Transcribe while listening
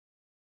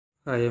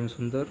I am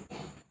Sundar.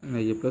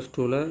 இன்னைக்கு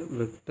 +2ல்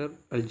vector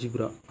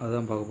algebra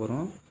அதான் பார்க்க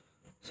போகிறோம்.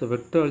 ஸோ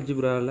வெக்டர்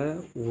அல்ஜிப்ராவில்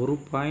ஒரு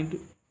பாயிண்ட்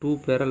 2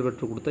 பேரல்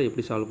வெக்டர் கொடுத்தா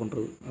எப்படி சால்வ்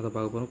பண்ணுறது அதை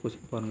பார்க்க போகிறோம்.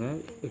 கொஸ்டின் பாருங்கள்.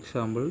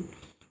 எக்ஸாம்பிள்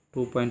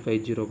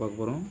 2.50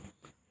 பார்க்க போகிறோம்.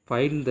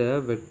 Find the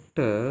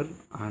vector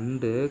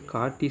and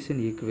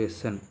Cartesian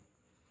equation.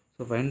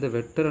 So find the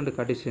vector and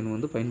Cartesian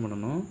வந்து ஃபைண்ட்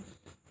பண்ணணும்.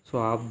 So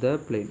of the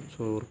plane.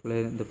 So ஒரு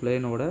பிளேன், இந்த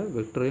பிளேனோட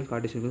வெக்டரையும்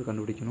கார்ட்டீசியனுக்கும்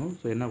கண்டுபிடிக்கணும்.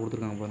 ஸோ என்ன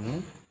கொடுத்துருக்காங்க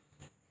பாருங்கள்.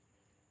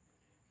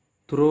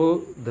 த்ரோ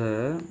த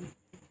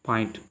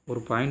பாயிண்ட், ஒரு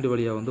பாயிண்ட்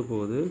வழியாக வந்து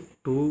போகுது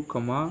 2,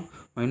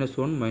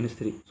 -1,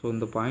 -3. ஸோ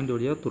இந்த பாயிண்ட்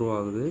வழியாக த்ரோ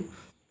ஆகுது.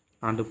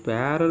 And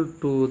parallel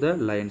to the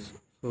lines.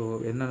 So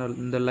என்ன,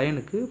 இந்த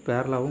லைனுக்கு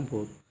பேரலாகவும்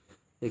போகுது.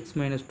 x -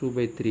 2/3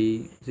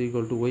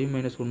 y -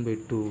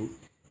 1/2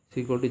 z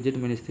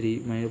 - 3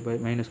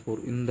 -4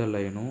 இந்த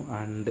லைனும்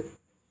and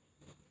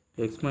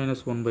x -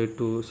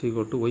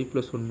 1/2 y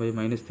 +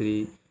 1/-3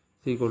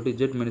 z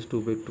 -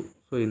 2/2.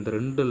 So இந்த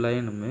ரெண்டு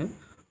லைனுமே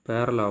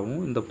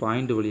பேரலாகவும் இந்த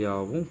பாயிண்ட்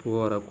வழியாகவும்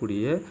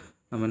போகக்கூடிய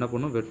நம்ம என்ன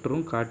பண்ணணும்,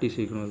 வெக்டரும்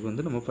கார்ட்டீசியனுக்கு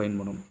வந்து நம்ம ஃபைண்ட்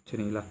பண்ணணும்.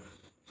 சரிங்களா?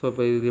 ஸோ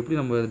இப்போ இது எப்படி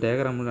நம்ம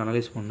டயக்ராமில்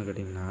அனலைஸ் பண்ணணும்னு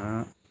கேட்டிங்கன்னா,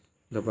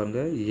 இந்த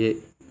பாருங்கள் ஏ,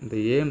 இந்த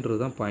ஏன்றது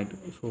தான் பாயிண்ட்.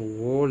 ஸோ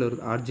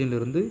ஓலேருந்து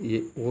ஆர்ஜின்லேருந்து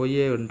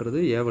ஓஏன்றது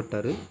ஏ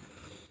வெக்டாரு.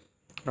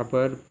 அப்போ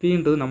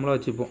பின்றது நம்மளாக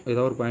வச்சுப்போம்,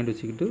 ஏதோ ஒரு பாயிண்ட்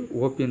வச்சுக்கிட்டு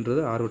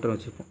ஓபின்றது ஆர் வெக்டார்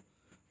வச்சுப்போம்.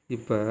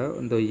 இப்போ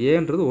இந்த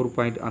ஏன்றது ஒரு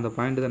பாயிண்ட், அந்த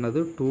பாயிண்ட் தான்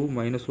என்னது 2,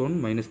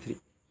 -1, -3.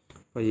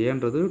 இப்போ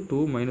ஏன்றது 2,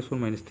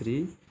 -1,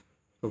 -3.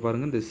 இப்போ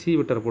பாருங்கள் இந்த சி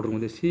வெக்டாரை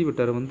போட்டிருக்கோம். இந்த சி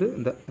வெக்டாரை வந்து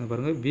இந்த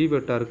பாருங்கள் வி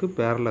வெக்டாருக்கு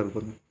பேரலாக இருக்கு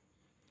பாருங்கள்,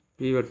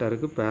 வி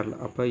வெக்டாருக்கு பேரலாக.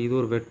 அப்போ இது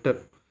ஒரு வெக்டர்,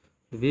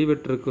 வி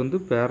வெக்டருக்கு வந்து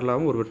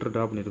பேரலாகவும் ஒரு வெக்டர்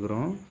ட்ரா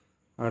பண்ணியிருக்கிறோம்.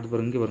 அடுத்து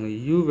பாருங்கள் இங்கே பாருங்கள்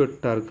யூ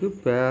வெக்டாருக்கு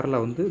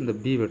பேரலாக வந்து இந்த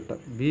பி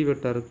வெக்டார், பி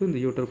வெக்டாருக்கு இந்த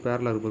யூ வெக்டார்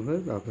பேரலாக இருப்பாங்க.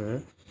 அப்போ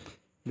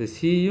இந்த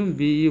சியும்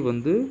பியும்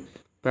வந்து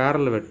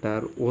பேரல்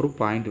வெக்டார், ஒரு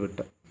பாயிண்ட்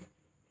வெக்டார்.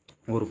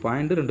 ஒரு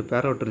பாயிண்ட் ரெண்டு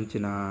பேரல் வெக்டர்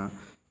இருந்துச்சுன்னா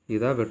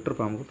இதான் வெக்டர்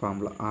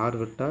ஃபார்முலா. ஆர்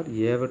வெக்டார்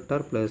ஏ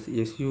vector plus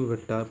SU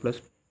vector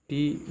plus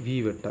TV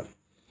vector.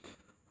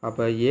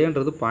 அப்போ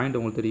ஏன்றது பாயிண்ட்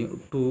உங்களுக்கு தெரியும்,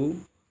 2,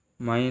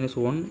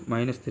 -1,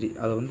 -3.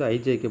 அதை வந்து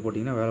ஐஜேக்கு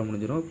போட்டிங்கன்னா வேலை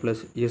முடிஞ்சிடும்.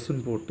 ப்ளஸ்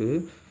எஸ்ன்னு போட்டு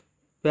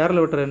பேரல்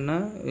வெக்டர் என்ன,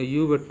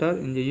 யூ வெக்டார்,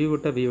 இங்கே you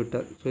vector we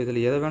vector. So இதில்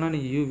எதை வேணால்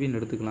நீங்கள் யூவின்னு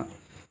எடுத்துக்கலாம்.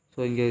 ஸோ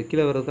இங்கே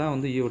கீழே வர்றது தான்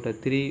வந்து யூ வெக்டார்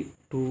 3,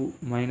 2,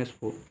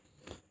 -4.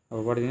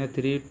 அப்போ பார்த்தீங்கன்னா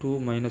 3, 2,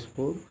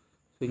 -4.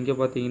 ஸோ இங்கே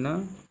பார்த்தீங்கன்னா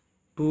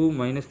 2,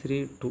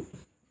 -3, 2.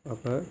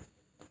 அப்போ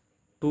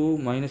 2,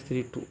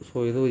 -3, 2. ஸோ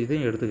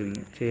இதையும்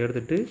எடுத்துக்கிறீங்க. சரி,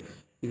 எடுத்துகிட்டு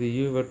இது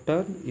யூ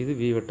வெக்டார், இது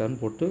வி வெக்டார்னு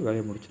போட்டு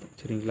வேலையை முடிச்சிடும்.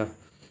 சரிங்களா?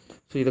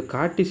 ஸோ இதை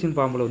கார்ட்டீசியன்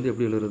ஃபார்முலா வந்து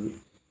எப்படி எழுதுறது,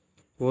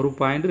 ஒரு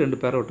பாயிண்ட் ரெண்டு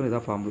பேரை வெக்டர்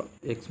இதான் formula.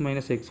 x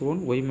 - x1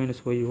 y -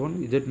 y1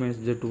 z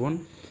 - z1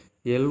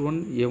 L1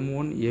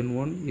 M1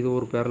 N1 இது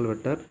ஒரு barrel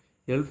vector.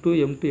 L2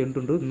 M2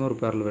 N2 இன்னொரு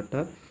பேரல்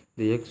வெக்டர்.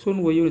 இந்த x1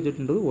 y1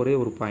 zன்றது ஒரே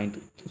ஒரு பாயிண்ட்.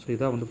 ஸோ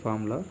இதான் வந்து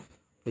ஃபார்முலா.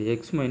 இப்போ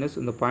x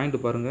மைனஸ் இந்த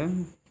பாயிண்ட் பாருங்கள்,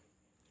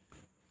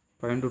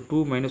 பாயிண்ட் 2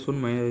 -1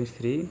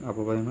 -3.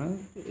 அப்போ பாருங்கள்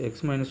x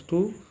 -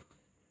 2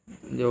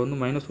 இங்கே வந்து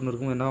 -1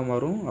 இருக்கும், என்ன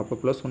மாறும், அப்போ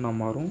 +1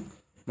 மாறும்.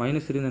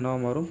 -3 என்ன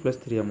மாறும்,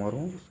 +3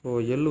 மாறும். ஸோ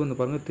எல் வந்து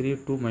பாருங்கள் 3,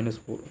 2,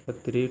 -4. இப்போ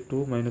 3, 2,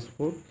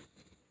 -4.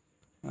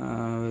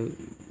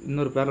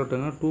 இன்னொரு பேரல்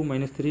வெக்டர்னா 2,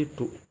 -3,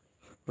 2.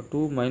 இப்போ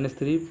 2,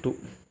 -3, 2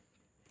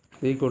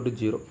 =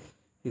 0.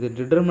 இது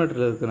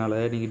டிட்டர்மினேட்டரில் இருக்கிறனால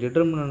நீங்கள்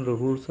டிட்டர்மினேட்டர்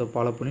ரூல்ஸை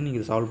ஃபாலோ பண்ணி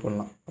நீங்கள் சால்வ்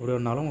பண்ணலாம். அப்படி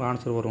ஒன்றாலும் உங்கள்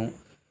ஆன்சர் வரும்.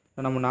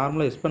 நம்ம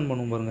நார்மலாக எக்ஸ்பேண்ட்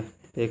பண்ணுவோம் பாருங்கள்.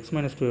 இப்போ x -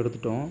 2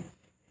 எடுத்துட்டோம்,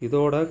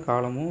 இதோட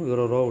காலமும்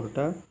இதோட ரோ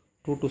விட்டுட்டா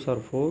 2 2s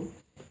are 4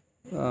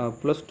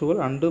 +12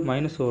 அண்டு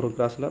மைனஸ் வரும்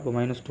கிராஸில். அப்போ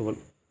 -12.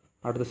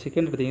 அடுத்த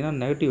செகண்ட் எடுத்திங்கன்னா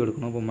நெகட்டிவ்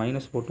எடுக்கணும். இப்போ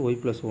மைனஸ் போட்டு y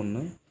 +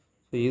 1.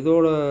 ஸோ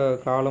இதோட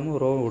காலமும்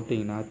ரோ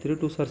விட்டிங்கன்னா 3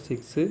 2s are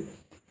 6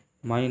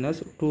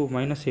 -2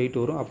 -8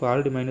 வரும். அப்போ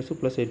ஆல்ரெடி மைனஸு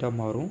 +8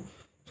 மாறும்.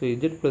 So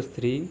z +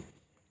 3.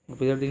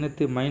 இப்போ இது எடுத்திங்கன்னா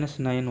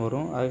 -9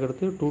 வரும்.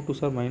 அதுக்கடுத்து 2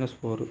 2s are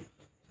 -4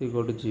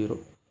 = 0.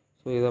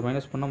 ஸோ இதை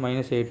மைனஸ் பண்ணால்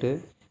 -8.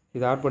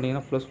 இதை ஆட்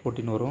பண்ணிங்கன்னா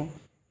 +14 வரும்.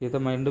 இதை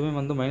ரெண்டுமே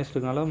வந்து மைனஸ்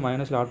இருக்கனால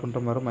மைனஸில் ஆட்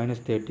பண்ணுற மாதிரி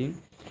 -13.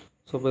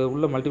 ஸோ இப்போ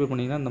உள்ளே மல்டிபிள்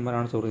பண்ணிங்கன்னா இந்த மாதிரி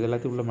ஆன்சர் வரும்.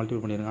 எல்லாத்தையும் உள்ளே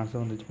மல்டிபிள் பண்ணிடுங்க.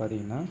 ஆன்சர் வந்துச்சு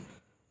பார்த்தீங்கன்னா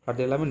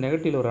அடுத்து எல்லாமே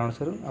நெகட்டிவ் ஒரு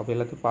ஆன்சர். அப்போ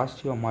எல்லாத்தையும்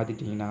பாசிட்டிவாக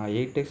மாற்றிட்டிங்கன்னா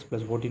 8x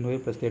 + 14y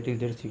 +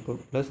 13z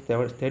 +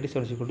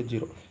 37 =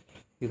 0.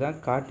 இதுதான்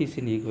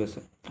கார்ட்டீசியன்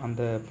ஈக்குவேஷன்,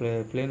 அந்த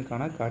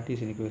பிளேனுக்கான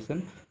கார்ட்டீசியன்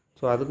ஈக்குவேஷன்.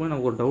 ஸோ அதுக்குமே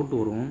நமக்கு ஒரு டவுட்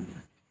வரும்,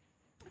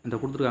 இந்த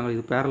கொடுத்துருக்காங்க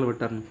இது பேரல்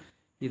வெக்டார்னு,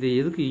 இது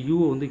எதுக்கு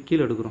யூவை வந்து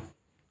கீழே எடுக்கிறோம்,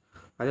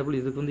 அதே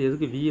போல் இதுக்கு வந்து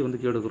எதுக்கு வியை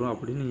வந்து கீழே எடுக்கிறோம்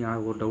அப்படின்னு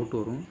நீங்கள் ஒரு டவுட்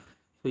வரும்.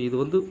 ஸோ இது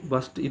வந்து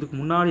ஃபஸ்ட் இதுக்கு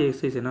முன்னாடி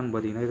எக்ஸசைஸ் என்னென்னு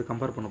பார்த்தீங்கன்னா இதை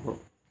கம்பேர் பண்ண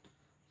போகிறோம்.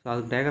 ஸோ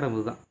அதுக்கு டயக்ராம்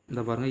இது தான்.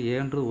 இந்த பாருங்கள்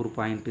ஏன்றது ஒரு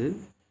பாயிண்ட்டு,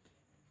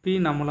 பி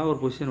நம்மளாக ஒரு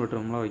பொசிஷன் வெக்டர்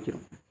நம்மளாக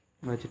வைக்கிறோம்.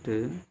 வச்சுட்டு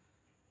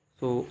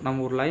ஸோ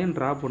நம்ம ஒரு லைன்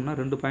ட்ரா பண்ணால்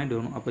ரெண்டு பாயிண்ட்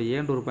வேணும். அப்போ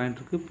ஏன்ற ஒரு பாயிண்ட்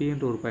இருக்குது,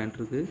 பின்ற ஒரு பாயிண்ட்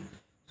இருக்குது.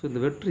 ஸோ இந்த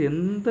வெக்டர்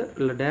எந்த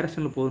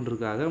டைரக்ஷனில்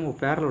போகுன்றதுக்காக நம்ம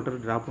பேரல்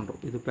வெக்டர் ட்ரா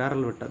பண்ணுறோம். இது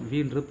barrel vector,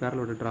 வின்றது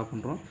barrel vector draw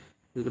பண்ணுறோம்.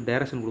 இதுக்கு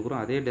டைரக்ஷன்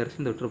கொடுக்குறோம், அதே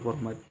டைரக்ஷன் இந்த வெக்டர்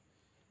போகிற மாதிரி.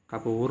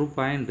 அப்போ ஒரு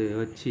பாயிண்ட்டு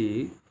வச்சு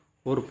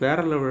ஒரு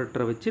பேரல்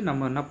வெக்டரை வச்சு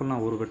நம்ம என்ன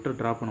பண்ணலாம், ஒரு வெக்டர்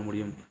ட்ரா பண்ண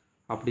முடியும்.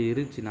 அப்படி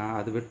இருந்துச்சுன்னா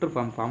அது வெக்டர்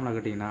ஃபார்முலா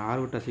கேட்டிங்கன்னா ஆர்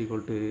வெக்டார்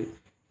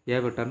 = ஏ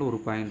வெக்டார்னு ஒரு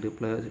point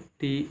plus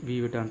T V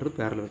வெக்டார்ன்றது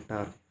barrel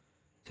vector.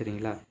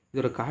 சரிங்களா?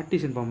 இதோட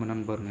கார்ட்டீசியன் ஃபார்ம்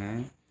என்னென்னு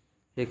பாருங்கள்.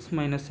 எக்ஸ்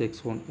மைனஸ்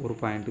எக்ஸ் ஒன் ஒரு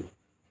point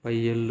by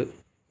L,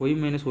 Y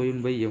minus Y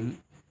one by M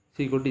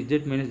sequel to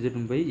Z minus Z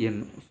one by N.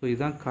 So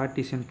இதுதான்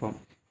Cartesian form.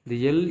 இந்த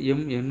L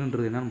M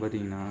என்னன்றது என்னென்னு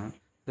பார்த்தீங்கன்னா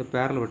இந்த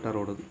பேரல்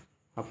வெக்டாரோடது.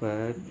 அப்போ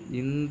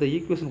இந்த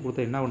ஈக்குவேஷன்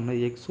கொடுத்தா என்ன ஒன்று,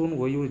 X one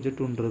Y one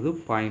Z ஒன்றது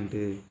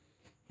point,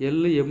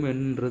 L M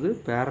என்னன்றது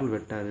பேரல்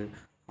வெக்டாரு.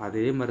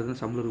 அதே மாதிரி தான்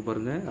சம்மில் இருக்கு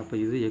பாருங்கள். அப்போ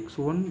இது X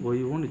one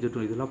Y one Z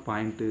one இதெல்லாம்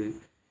பாயிண்ட்டு,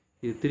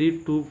 இது 3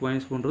 2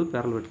 -1ன்றது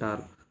பேரல்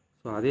வெக்டார்.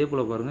 ஸோ அதே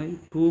போல் பாருங்கள்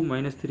 2 -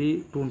 3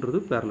 2ன்றது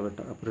பேரல்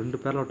வெக்டார். அப்போ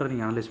 2 பேரல் வெக்டார்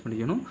நீங்கள் அனலைஸ்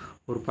பண்ணிக்கணும்.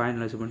 ஒரு பாயிண்ட்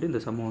அனலைஸ் பண்ணிட்டு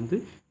இந்த சம்மை வந்து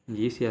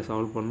நீங்கள் ஈஸியாக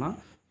சால்வ் பண்ணலாம்.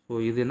 ஸோ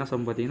இது என்ன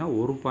சம் பார்த்தீங்கன்னா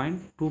ஒரு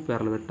point 2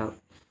 barrel vector.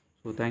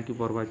 So thank you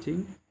for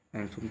வாட்சிங். I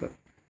am Sundar.